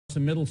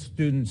Some middle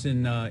students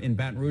in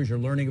Baton Rouge are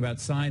learning about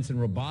science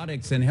and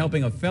robotics and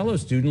helping a fellow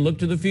student look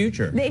to the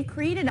future. They've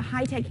created a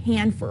high-tech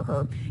hand for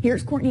her.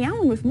 Here's Courtney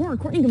Allen with more.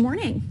 Courtney, good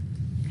morning.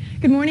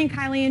 Good morning,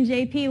 Kylie and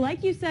JP.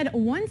 Like you said,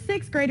 one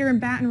sixth grader in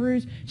Baton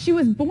Rouge, she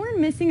was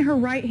born missing her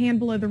right hand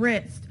below the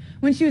wrist.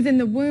 When she was in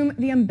the womb,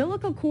 the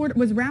umbilical cord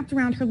was wrapped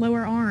around her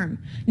lower arm.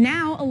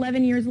 Now,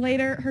 11 years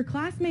later, her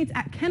classmates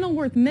at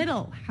Kenilworth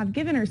Middle have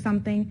given her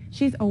something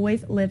she's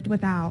always lived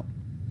without.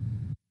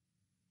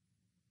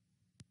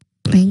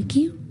 Thank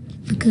you,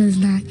 because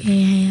now I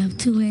can have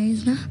two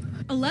hands now.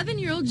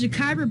 11-year-old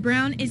Jakira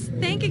Brown is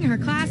thanking her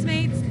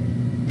classmates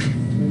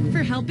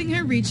for helping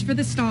her reach for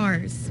the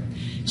stars.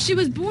 She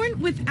was born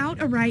without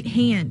a right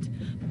hand,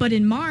 but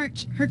in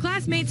March, her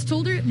classmates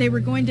told her they were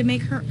going to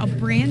make her a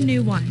brand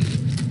new one.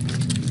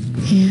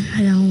 Yeah,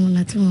 I don't want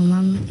to tell my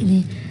mama, and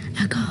then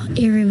I call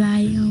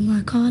everybody on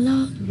my call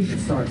log. It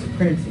starts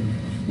printing.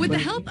 With the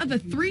help of a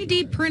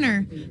 3D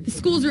printer, the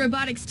school's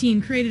robotics team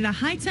created a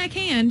high-tech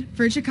hand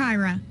for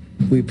Jakira.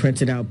 We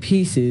printed out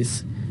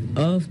pieces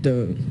of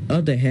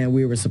the hand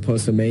we were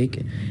supposed to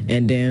make,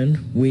 and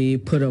then we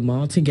put them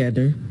all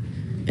together,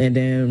 and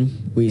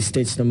then we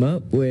stitched them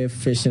up with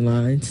fishing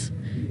lines,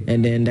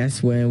 and then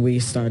that's when we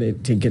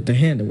started to get the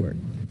hand to work.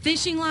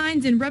 Fishing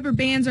lines and rubber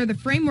bands are the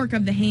framework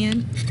of the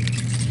hand.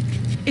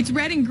 It's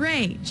red and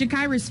gray,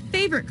 Jakira's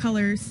favorite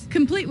colors,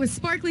 complete with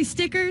sparkly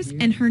stickers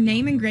and her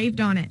name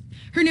engraved on it.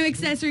 Her new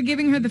accessory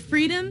giving her the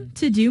freedom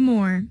to do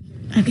more.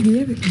 I can do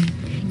everything.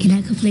 And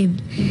I can play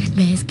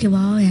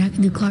basketball, and I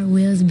can do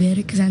cartwheels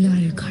better because I know how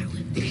to do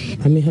cartwheels.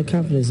 I mean, her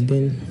confidence has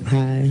been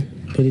high,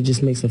 but it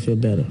just makes her feel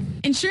better.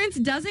 Insurance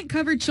doesn't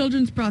cover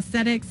children's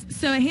prosthetics,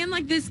 so a hand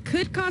like this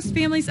could cost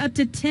families up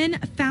to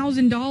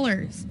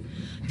 $10,000.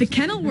 The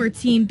Kenilworth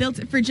team built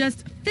it for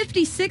just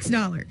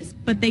 $56,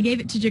 but they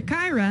gave it to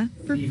Jakira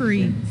for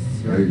free.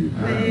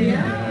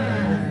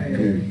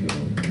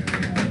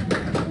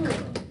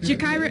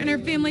 Jakira and her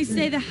family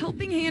say the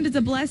helping hand is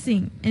a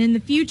blessing, and in the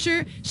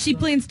future, she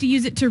plans to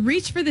use it to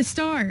reach for the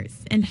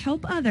stars and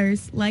help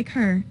others like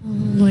her.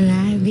 When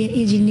I be an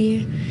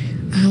engineer,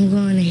 I'm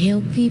going to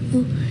help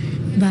people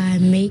by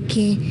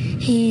making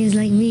hands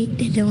like me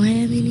that don't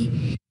have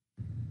any.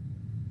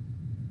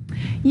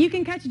 You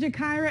can catch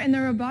Jakira and the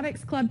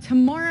Robotics Club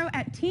tomorrow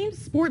at Team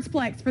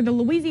Sportsplex for the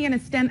Louisiana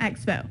STEM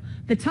Expo,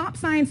 the top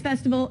science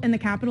festival in the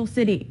capital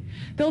city.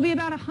 There'll be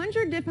about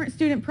 100 different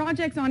student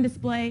projects on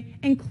display,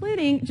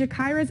 including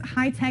Jakira's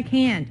high-tech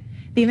hand.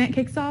 The event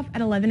kicks off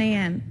at 11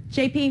 a.m.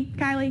 JP,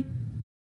 Kylie.